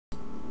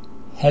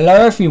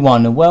Hello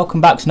everyone and welcome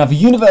back to another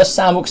Universe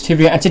Sandbox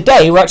video, and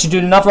today we're actually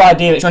doing another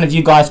idea which one of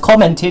you guys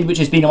commented, which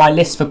has been on my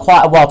list for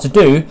quite a while to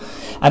do,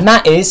 and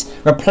that is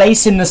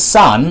replacing the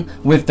sun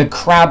with the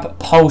Crab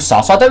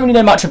Pulsar. So I don't really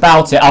know much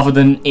about it other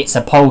than it's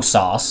a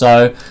pulsar.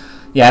 So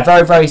yeah,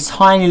 a very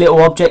tiny little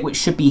object which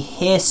should be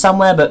here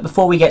somewhere. But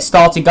before we get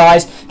started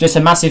guys, just a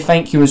massive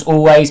thank you as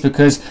always,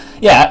 because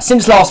yeah,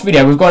 since last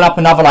video we've gone up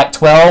another like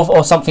 12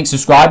 or something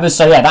subscribers.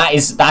 So yeah,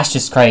 that's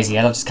just crazy.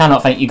 I just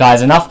cannot thank you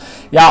guys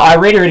enough. Yeah, I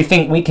really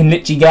think we can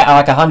literally get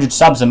like 100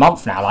 subs a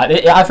month now.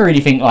 Like, I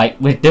really think like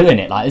we're doing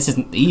it. Like, this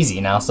isn't easy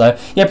now. So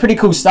yeah, pretty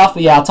cool stuff.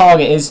 But yeah, our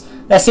target is,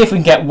 let's see if we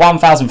can get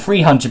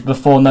 1,300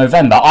 before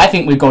November. I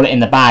think we've got it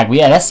in the bag. But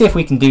yeah, let's see if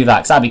we can do that,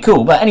 because that'd be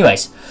cool. But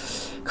anyways,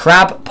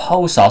 Crab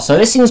Pulsar. So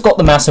this thing's got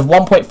the mass of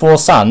 1.4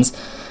 suns,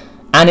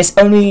 and it's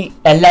only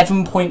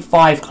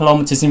 11.5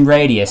 kilometers in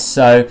radius.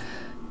 So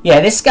yeah,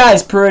 this guy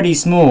is pretty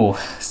small.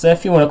 So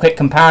if you want a quick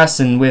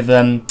comparison with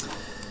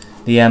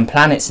the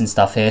planets and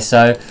stuff here,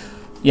 so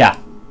yeah,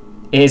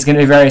 it is going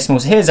to be very small.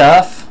 So here's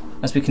Earth,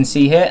 as we can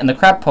see here, and the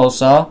Crab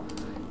Pulsar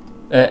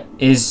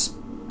is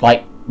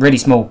like really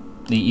small.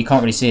 You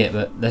can't really see it,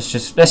 but let's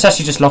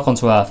actually just lock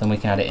onto Earth and we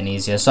can add it in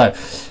easier. So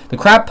the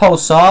Crab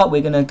Pulsar,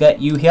 we're going to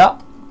get you here.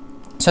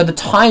 So the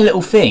tiny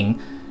little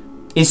thing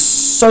is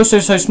so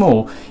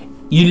small,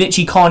 you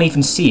literally can't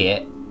even see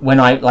it. When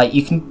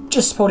you can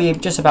probably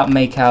just about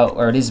make out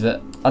where it is,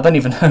 but I don't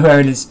even know where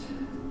it is.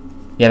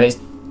 Yeah, but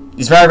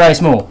it's very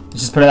small. Let's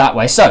just put it that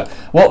way. So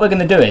what we're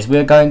going to do is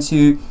we're going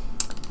to,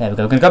 there we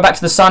go. We're going to go back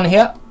to the sun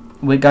here.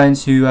 We're going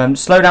to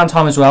slow down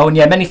time as well. And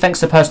yeah, many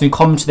thanks to the person who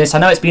commented this. I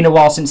know it's been a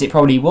while since it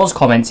probably was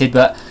commented,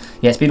 but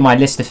yeah, it's been on my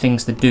list of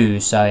things to do.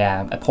 So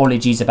yeah,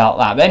 apologies about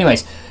that. But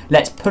anyways,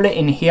 let's put it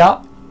in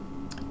here.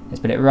 Let's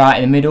put it right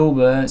in the middle,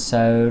 but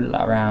so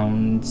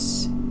around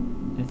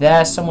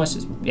there somewhere.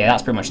 So yeah,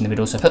 that's pretty much in the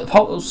middle. So put the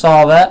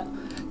pulsar there.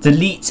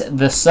 Delete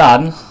the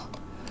sun.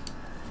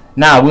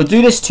 Now we'll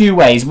do this two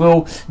ways.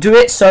 We'll do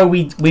it so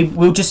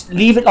we'll just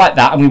leave it like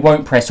that and we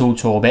won't press all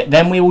to orbit.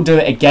 Then we will do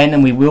it again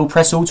and we will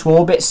press all to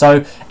orbit.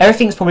 So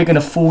everything's probably going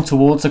to fall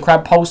towards the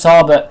Crab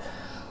Pulsar, but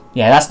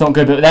yeah, that's not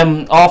good. But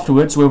then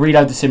afterwards we'll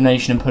reload the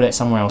simulation and put it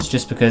somewhere else,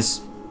 just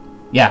because,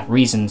 yeah,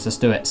 reasons. Let's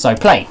do it. So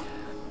play.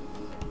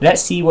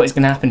 Let's see what is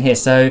going to happen here.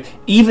 So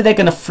either they're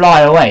going to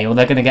fly away or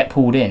they're going to get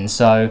pulled in.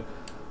 So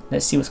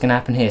let's see what's going to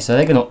happen here. So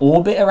they're going to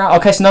orbit around.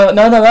 Okay, so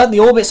no, the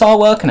orbits are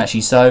working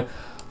actually. So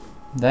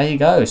there you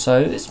go. So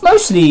it's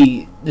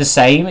mostly the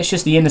same. It's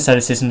just the inner solar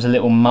system's a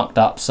little mucked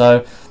up.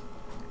 So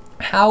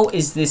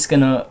how's this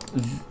going to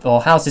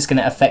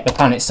affect the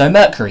planet? So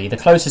Mercury, the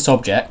closest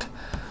object,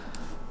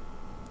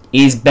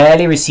 is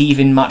barely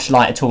receiving much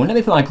light at all. And let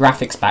me put my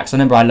graphics back. So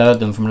remember I lowered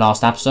them from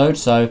last episode.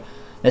 So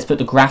let's put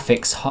the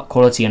graphics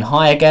quality in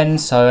high again.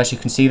 So as you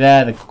can see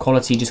there, the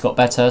quality just got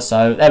better.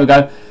 So there we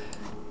go.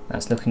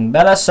 That's looking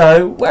better.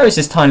 So where is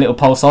this tiny little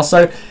pulsar?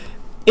 So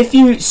if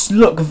you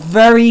look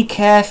very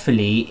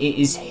carefully,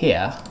 it is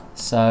here.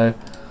 So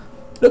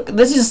look,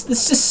 this is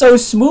just so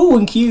small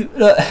and cute.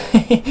 Look,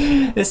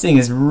 this thing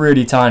is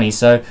really tiny.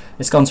 So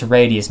let's go on to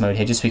radius mode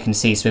here, just so we can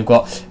see. So we've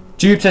got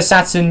Jupiter,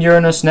 Saturn,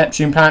 Uranus,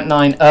 Neptune, Planet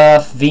 9,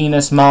 Earth,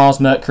 Venus,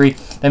 Mars, Mercury.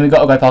 Then we've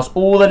got to go past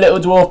all the little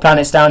dwarf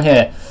planets down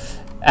here.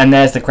 And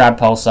there's the Crab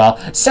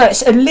Pulsar. So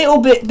it's a little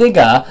bit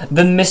bigger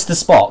than Mr.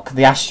 Spock,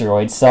 the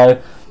asteroid.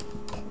 So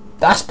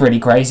that's pretty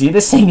crazy.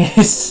 This thing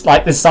is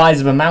like the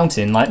size of a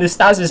mountain. Like this,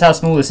 that's just how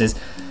small this is.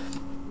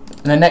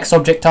 And the next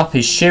object up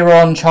is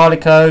Chiron,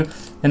 Charlico,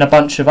 and a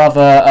bunch of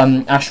other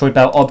asteroid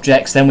belt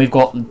objects. Then we've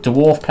got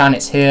dwarf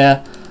planets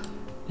here.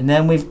 And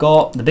then we've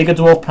got the bigger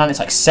dwarf planets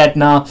like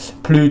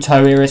Sedna,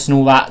 Pluto, Eris, and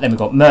all that. Then we've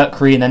got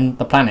Mercury, and then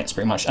the planets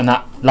pretty much. And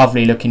that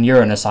lovely looking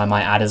Uranus, I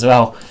might add as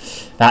well.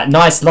 That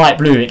nice light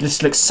blue, it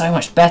just looks so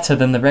much better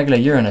than the regular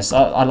Uranus.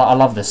 I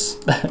love this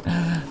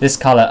this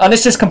colour. And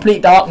it's just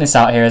complete darkness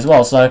out here as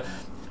well. So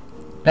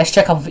let's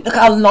check up. Look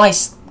how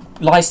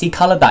nicely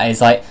coloured that is.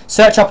 Like,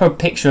 search up a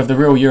picture of the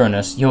real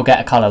Uranus, you'll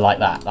get a colour like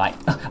that. Like,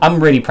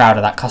 I'm really proud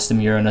of that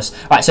custom Uranus.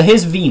 Right, so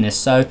here's Venus.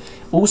 So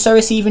also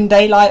receiving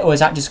daylight, or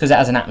is that just because it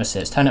has an atmosphere?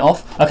 Let's turn it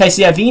off. Okay,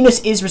 so yeah,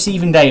 Venus is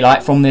receiving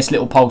daylight from this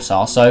little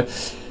pulsar. So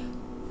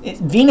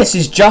Venus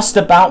is just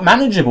about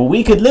manageable.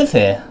 We could live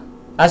here.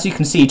 As you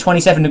can see,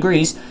 27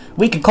 degrees,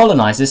 we could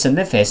colonize this and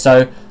live here.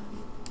 So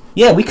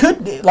yeah, we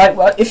could, like,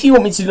 if you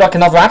want me to do like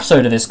another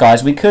episode of this,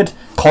 guys, we could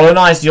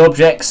colonize the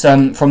objects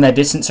from their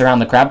distance around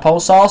the Crab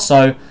Pulsar.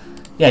 So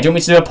yeah, do you want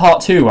me to do a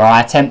part 2 where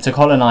I attempt to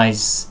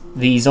colonize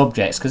these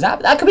objects? Because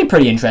that could be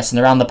pretty interesting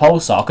around the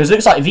pulsar, because it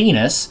looks like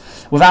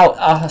Venus, without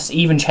us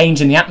even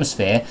changing the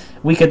atmosphere,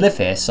 we could live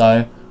here.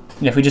 So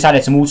if we just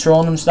added some water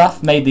on and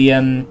stuff, made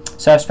the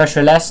surface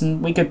pressure less,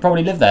 and we could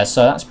probably live there.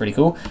 So that's pretty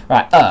cool.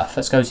 Right, Earth.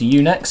 Let's go to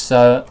you next.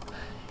 So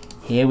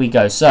here we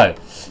go. So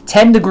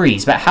 10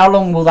 degrees, but how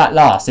long will that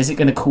last? Is it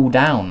going to cool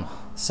down?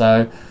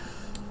 So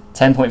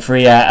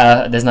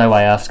 10.3. There's no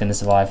way Earth's going to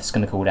survive. It's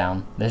going to cool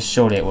down.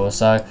 Surely it will.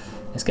 So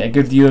let's get a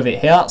good view of it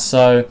here.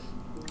 So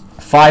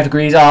 5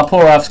 degrees. Ah,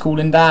 poor Earth's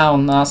cooling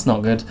down. That's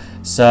not good.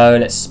 So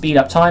let's speed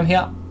up time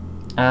here,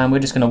 and we're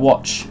just going to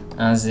watch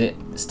as it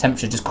This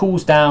temperature just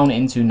cools down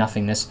into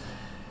nothingness.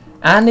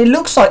 And it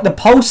looks like the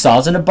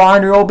pulsar's in a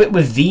binary orbit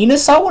with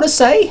Venus, I want to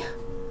say.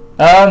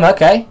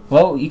 Okay,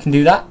 well, you can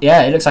do that.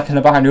 Yeah, it looks like in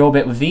a binary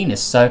orbit with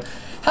Venus. So,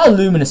 how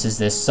luminous is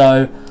this?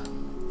 So,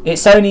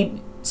 it's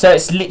literally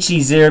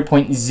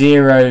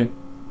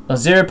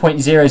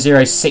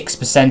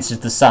 0.006%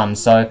 of the sun.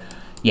 So,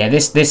 yeah,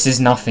 this is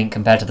nothing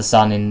compared to the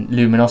sun in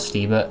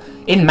luminosity, but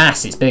in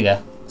mass it's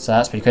bigger. So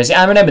that's pretty crazy.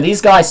 And remember,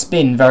 these guys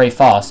spin very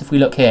fast. If we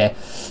look here,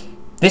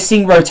 this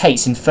thing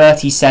rotates in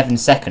 37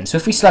 seconds. So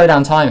if we slow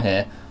down time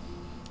here,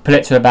 put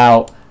it to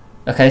about,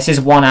 okay, this is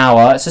 1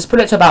 hour. Let's just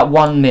put it to about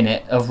 1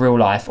 minute of real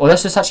life. Or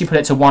let's just actually put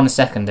it to 1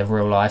 second of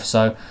real life.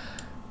 So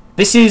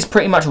this is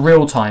pretty much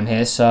real time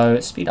here. So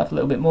let's speed up a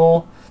little bit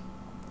more.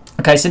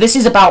 Okay, so this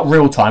is about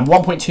real time,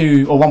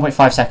 1.2 or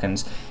 1.5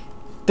 seconds.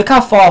 Look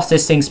how fast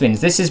this thing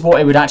spins. This is what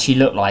it would actually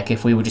look like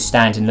if we were just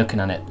standing looking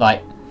at it.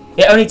 Like,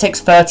 it only takes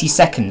 30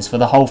 seconds for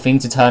the whole thing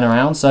to turn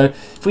around. So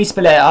if we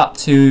split it up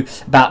to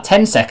about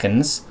 10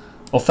 seconds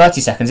or 30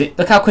 seconds,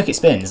 look how quick it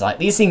spins. Like,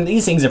 these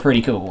things are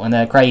pretty cool and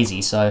they're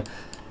crazy. So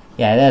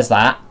yeah, there's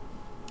that.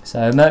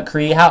 So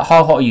Mercury, how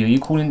hot are you? Are you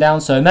cooling down?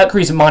 So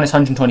Mercury's at minus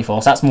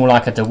 124, so that's more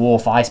like a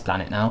dwarf ice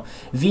planet now.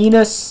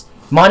 Venus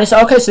minus,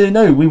 okay, so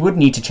no, we would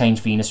need to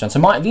change Venus around. So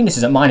Venus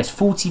is at minus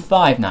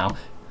 45 now.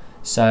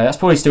 So that's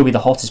probably still be the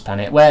hottest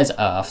planet. Where's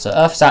Earth? So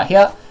Earth's out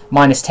here,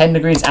 minus 10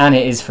 degrees, and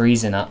it is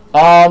freezing up.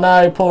 Oh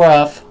no, poor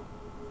Earth.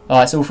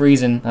 Oh, it's all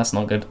freezing. That's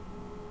not good.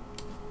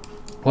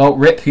 Well,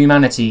 rip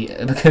humanity,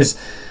 because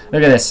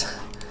look at this.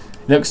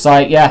 Looks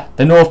like, yeah,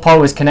 the North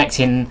Pole is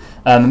connecting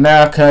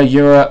America,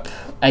 Europe,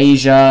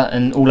 Asia,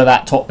 and all of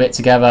that top bit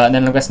together. And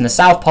then I'm guessing the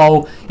South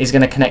Pole is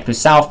going to connect with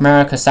South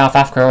America, South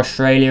Africa,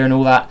 Australia, and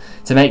all that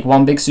to make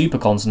one big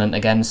supercontinent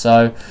again.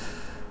 So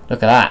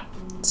look at that.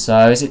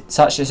 So is it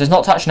touching? So it's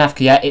not touching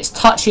Africa yet. It's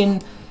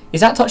touching. Is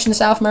that touching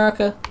South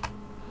America?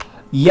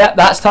 Yep,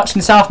 that's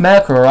touching South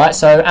America, alright.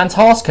 So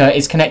Antarctica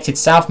is connected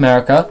to South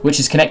America, which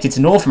is connected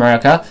to North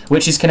America,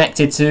 which is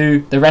connected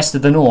to the rest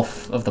of the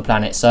north of the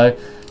planet. So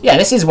yeah,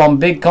 this is one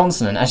big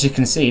continent, as you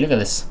can see. Look at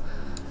this.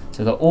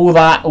 So we've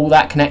got all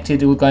that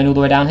connected, all going all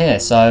the way down here.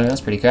 So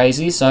that's pretty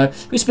crazy. So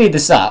if we speed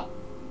this up,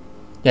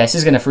 yeah, this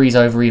is going to freeze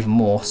over even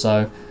more.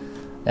 So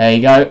there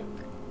you go.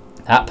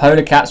 That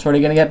polar cap's probably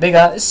going to get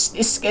bigger.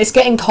 It's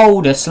getting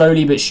colder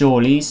slowly but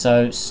surely,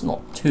 so it's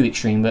not too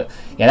extreme. But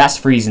yeah, that's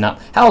freezing up.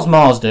 How's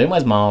Mars doing?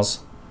 Where's Mars?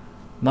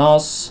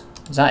 Mars,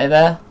 is that it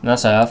there? No,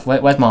 that's Earth.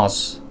 Where's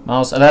Mars?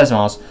 Mars, oh, there's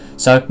Mars.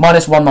 So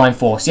minus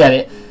 194. So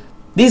yeah,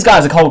 these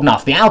guys are cold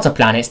enough. The outer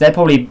planets, they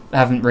probably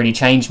haven't really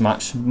changed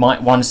much.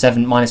 Minus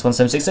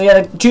 176. So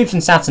yeah, Jupiter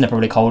and Saturn are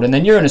probably cold, and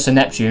then Uranus and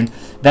Neptune,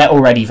 they're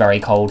already very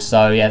cold.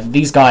 So yeah,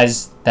 these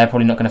guys, they're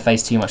probably not going to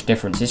face too much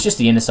difference. It's just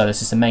the inner solar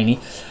system mainly.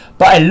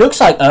 But it looks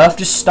like Earth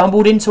just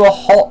stumbled into a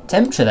hot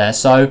temperature there.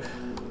 So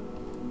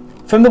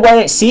from the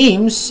way it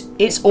seems,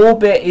 its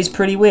orbit is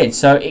pretty weird.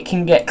 So it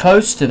can get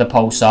close to the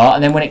pulsar,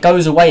 and then when it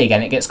goes away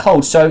again, it gets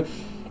cold. So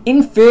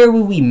in theory,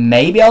 we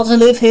may be able to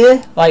live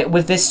here, like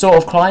with this sort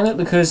of climate,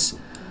 because,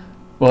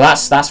 well,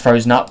 that's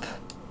frozen up.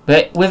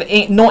 But with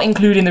it not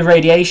including the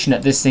radiation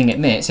that this thing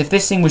emits, if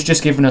this thing was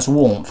just giving us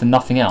warmth and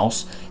nothing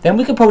else, then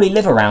we could probably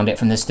live around it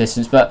from this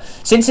distance. But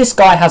since this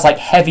guy has like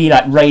heavy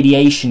like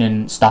radiation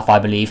and stuff, I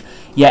believe,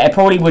 yeah, it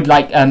probably would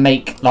like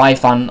make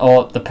life on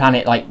or the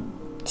planet like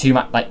too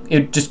much. Like it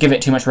would just give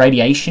it too much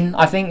radiation.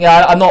 I think.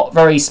 Yeah, I'm not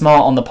very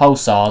smart on the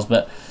pulsars,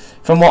 but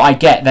from what I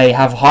get, they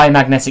have high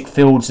magnetic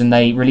fields and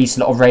they release a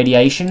lot of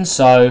radiation.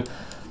 So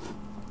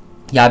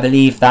yeah, I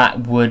believe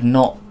that would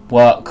not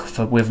work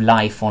with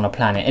life on a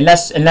planet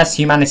unless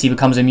humanity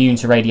becomes immune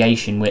to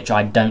radiation, which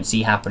I don't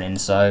see happening.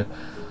 So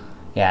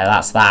yeah,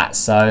 that's that.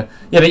 So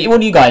yeah, but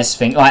what do you guys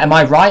think? Like, am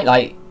I right?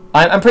 Like,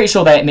 I'm pretty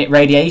sure they emit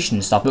radiation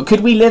and stuff, but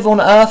could we live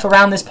on Earth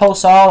around this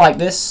pulsar like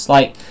this?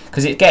 Like,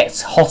 because it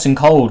gets hot and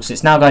cold, so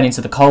it's now going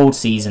into the cold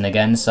season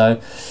again.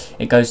 So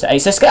it goes to 8.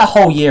 So let's get a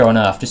whole year on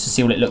Earth just to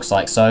see what it looks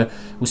like. So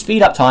we'll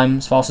speed up time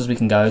as fast as we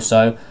can go.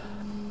 So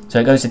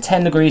it goes to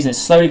 10 degrees and it's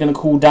slowly going to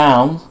cool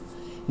down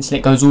until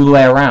it goes all the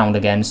way around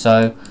again.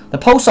 So the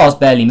pulsar's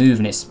barely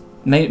moving. It's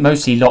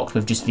mostly locked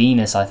with just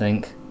Venus, I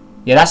think.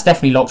 Yeah, that's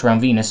definitely locked around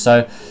Venus.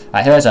 So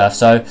right, here's Earth.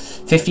 So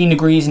 15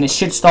 degrees and it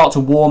should start to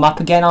warm up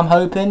again, I'm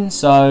hoping.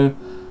 So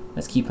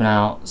let's keep an eye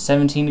out.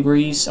 17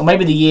 degrees. Or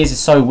maybe the years are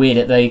so weird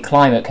that the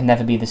climate can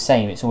never be the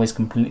same. It's always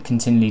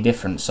continually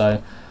different.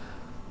 So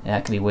yeah,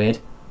 that could be weird.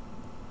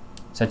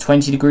 So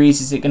 20 degrees,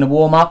 is it going to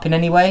warm up in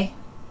any way?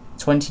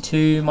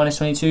 22, minus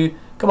 22.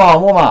 Come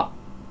on, warm up.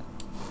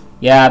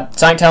 Yeah,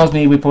 something tells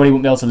me we probably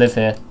won't be able to live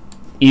here.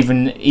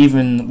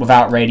 Even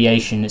without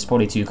radiation, it's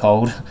probably too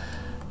cold.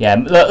 Yeah,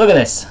 look at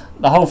this.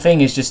 The whole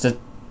thing is just a...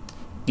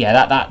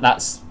 Yeah,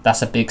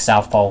 that's a big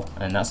South Pole,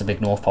 and that's a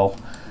big North Pole.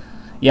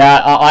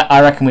 Yeah,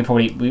 I reckon we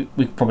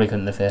probably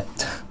couldn't live here.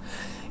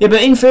 Yeah,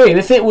 but in theory,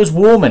 if it was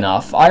warm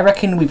enough, I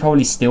reckon we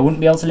probably still wouldn't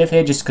be able to live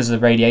here just because of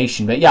the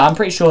radiation. But yeah, I'm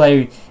pretty sure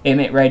they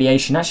emit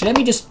radiation. Actually,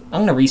 I'm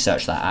going to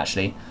research that,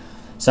 actually.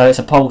 So it's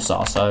a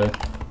pulsar, so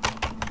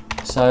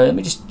let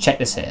me just check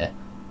this here.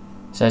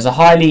 So there's a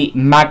highly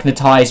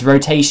magnetized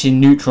rotation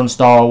neutron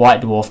star or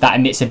white dwarf that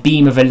emits a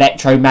beam of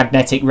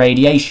electromagnetic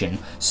radiation.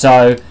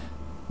 So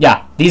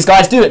yeah, these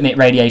guys do emit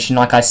radiation,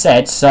 like I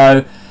said.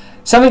 So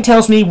something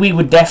tells me we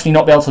would definitely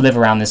not be able to live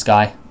around this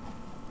guy.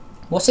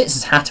 What's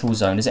its habitable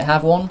zone? Does it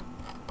have one?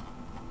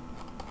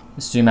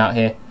 Let's zoom out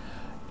here.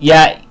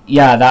 Yeah,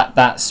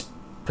 that's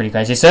pretty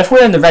crazy. So if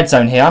we're in the red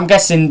zone here, I'm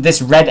guessing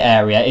this red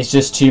area is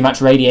just too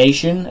much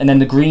radiation, and then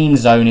the green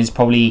zone is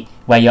probably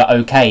where you're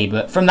okay.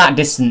 But from that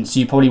distance,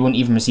 you probably wouldn't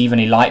even receive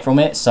any light from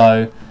it.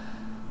 So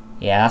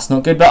yeah, that's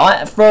not good.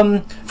 But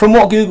from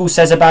what Google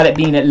says about it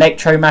being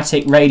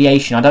electromagnetic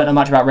radiation, I don't know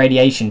much about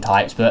radiation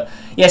types, but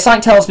yeah,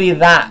 something tells me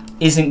that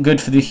isn't good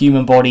for the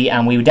human body,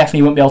 and we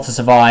definitely wouldn't be able to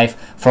survive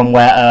from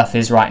where Earth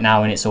is right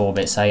now in its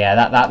orbit. So yeah,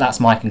 that's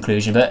my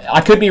conclusion. But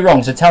I could be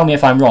wrong, so tell me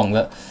if I'm wrong.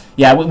 But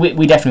yeah,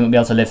 we definitely wouldn't be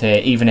able to live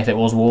here, even if it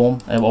was warm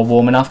or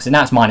warm enough, because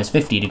now it's minus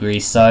 50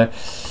 degrees. So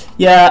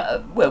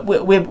yeah, we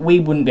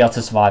wouldn't be able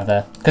to survive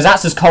there, because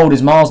that's as cold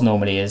as Mars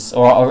normally is,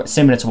 or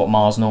similar to what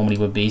Mars normally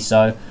would be.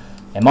 So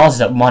yeah, Mars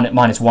is at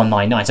minus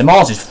 199, so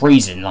Mars is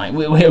freezing. Like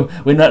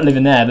we're not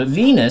living there. But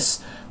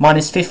Venus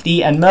minus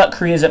 50, and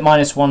Mercury is at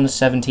minus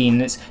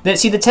 117.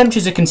 See, the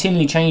temperatures are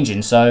continually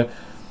changing. So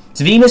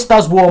Venus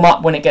does warm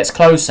up when it gets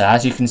closer.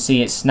 As you can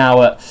see, it's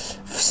now at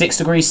 6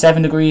 degrees,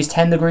 7 degrees,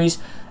 10 degrees,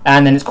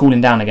 and then it's cooling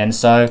down again.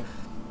 So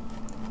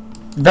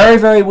very,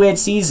 very weird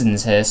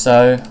seasons here.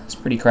 So it's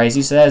pretty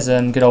crazy. So there's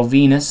good old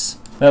Venus.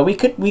 But we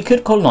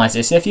could colonize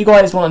this. If you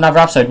guys want another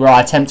episode where I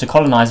attempt to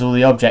colonize all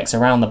the objects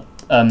around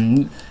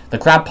the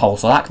Crab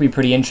Pulsar, that could be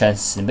pretty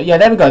interesting. But yeah,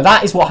 there we go.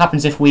 That is what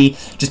happens if we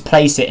just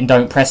place it and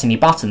don't press any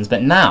buttons.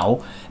 But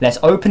now let's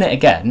open it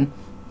again.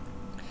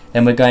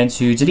 Then we're going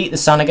to delete the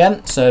sun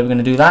again. So we're going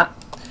to do that.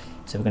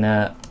 So we're going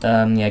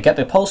to get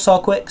the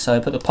pulsar quick. So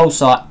put the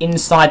pulsar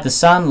inside the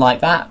sun like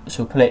that.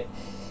 So we'll put it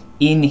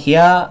in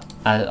here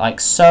like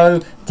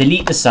so.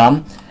 Delete the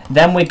sun.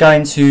 Then we're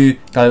going to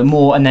go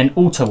more and then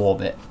auto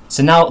orbit.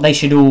 So now they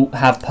should all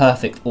have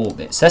perfect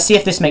orbit. So let's see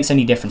if this makes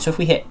any difference. So if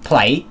we hit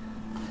play,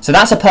 so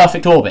that's a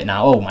perfect orbit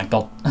now. Oh my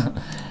god.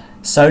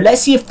 So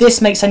let's see if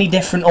this makes any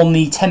difference on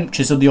the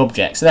temperatures of the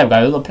object. So there we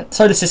go. The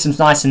solar system's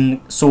nice and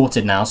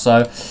sorted now.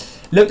 So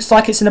looks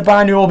like it's in a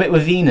brand new orbit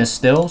with Venus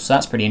still. So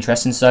that's pretty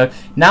interesting. So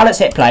now let's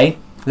hit play.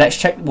 Let's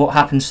check what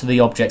happens to the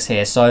objects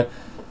here. So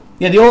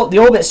yeah, the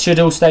orbits should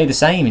all stay the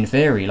same in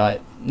theory.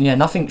 Like yeah,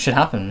 nothing should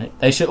happen.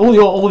 They should all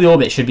the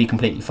orbits should be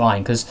completely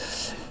fine,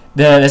 because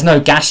there's no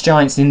gas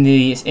giants in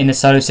the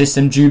solar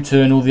system.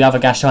 Jupiter and all the other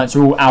gas giants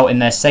are all out in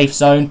their safe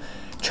zone.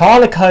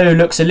 Charlico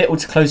looks a little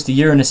too close to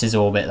Uranus's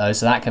orbit though,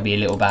 so that could be a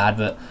little bad.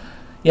 But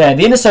yeah,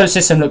 the inner solar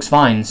system looks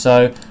fine.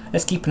 So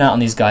let's keep an eye on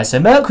these guys. So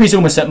Mercury's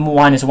almost at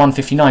minus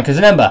 159, because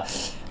remember,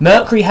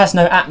 Mercury has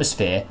no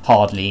atmosphere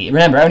hardly.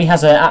 Remember, it only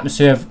has an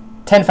atmosphere of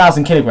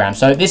 10,000 kilograms.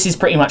 So this is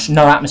pretty much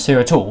no atmosphere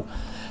at all.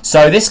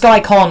 So this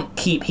guy can't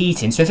keep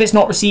heating. So if it's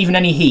not receiving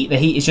any heat, the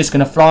heat is just going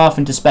to fly off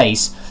into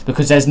space,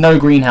 because there's no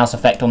greenhouse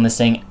effect on this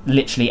thing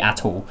literally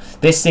at all.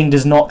 This thing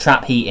does not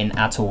trap heat in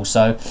at all.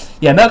 So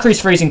yeah,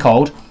 Mercury's freezing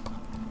cold.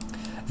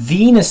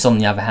 Venus, on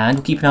the other hand,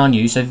 we'll keep an eye on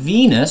you. So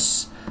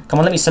Venus, come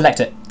on, let me select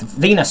it.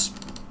 Venus,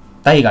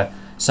 there you go.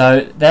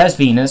 So there's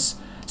Venus.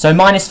 So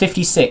minus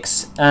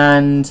 56,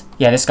 and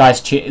yeah, this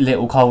guy's a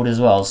little cold as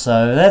well.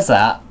 So there's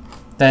that.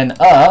 Then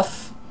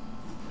Earth,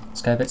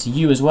 let's go back to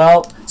you as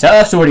well. So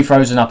Earth's already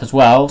frozen up as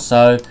well.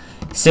 So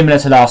similar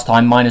to last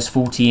time, minus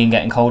 40 and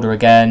getting colder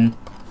again.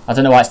 I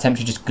don't know why its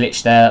temperature just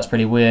glitched there. That's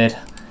pretty weird.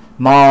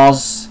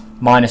 Mars,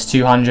 minus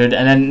 200,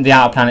 and then the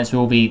outer planets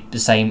will be the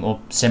same or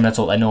similar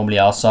to what they normally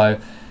are. So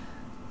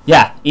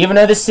yeah, even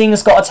though this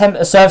thing's got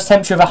a surface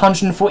temperature of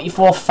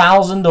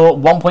 144,000 or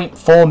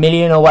 1.4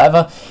 million or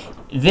whatever,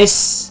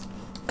 this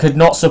could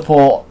not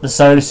support the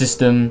solar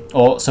system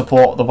or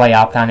support the way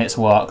our planets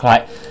work.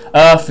 Like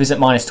Earth is at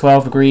minus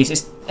 12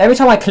 degrees. Every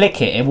time I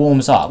click it, it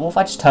warms up. What if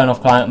I just turn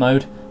off climate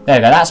mode? There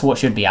we go. That's what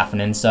should be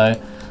happening.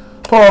 So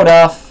poor old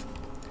Earth,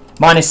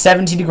 minus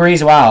 70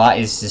 degrees. Wow, that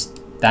is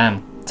just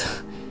damn.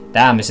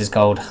 Damn, this is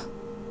cold.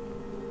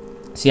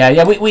 So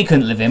yeah, we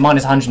couldn't live here.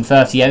 Minus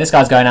 130. Yeah, this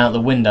guy's going out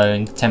the window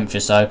in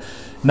temperature. So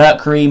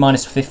Mercury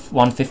minus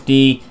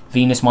 150.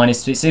 Venus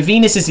minus. So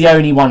Venus is the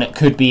only one that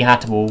could be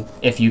habitable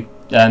if you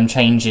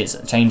change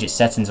its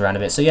settings around a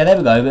bit. So yeah, there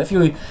we go. But if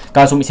you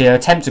guys want me to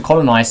attempt to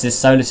colonize this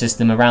solar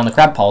system around the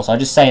Crab Pulsar,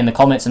 just say in the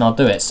comments and I'll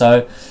do it.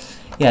 So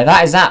yeah,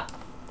 that is that.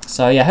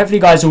 So yeah, hopefully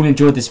you guys all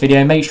enjoyed this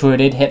video. Make sure you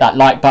did hit that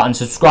like button,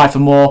 subscribe for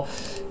more.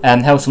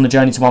 Helps on the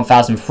journey to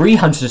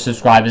 1,300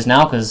 subscribers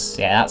now, because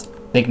yeah, that's a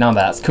big number.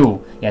 That's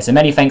cool. Yeah, so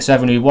many thanks to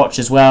everyone who watched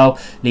as well,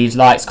 leaves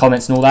likes,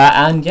 comments and all that.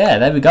 And yeah,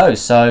 there we go.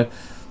 So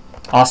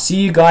I'll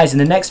see you guys in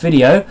the next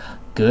video.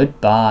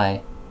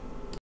 Goodbye.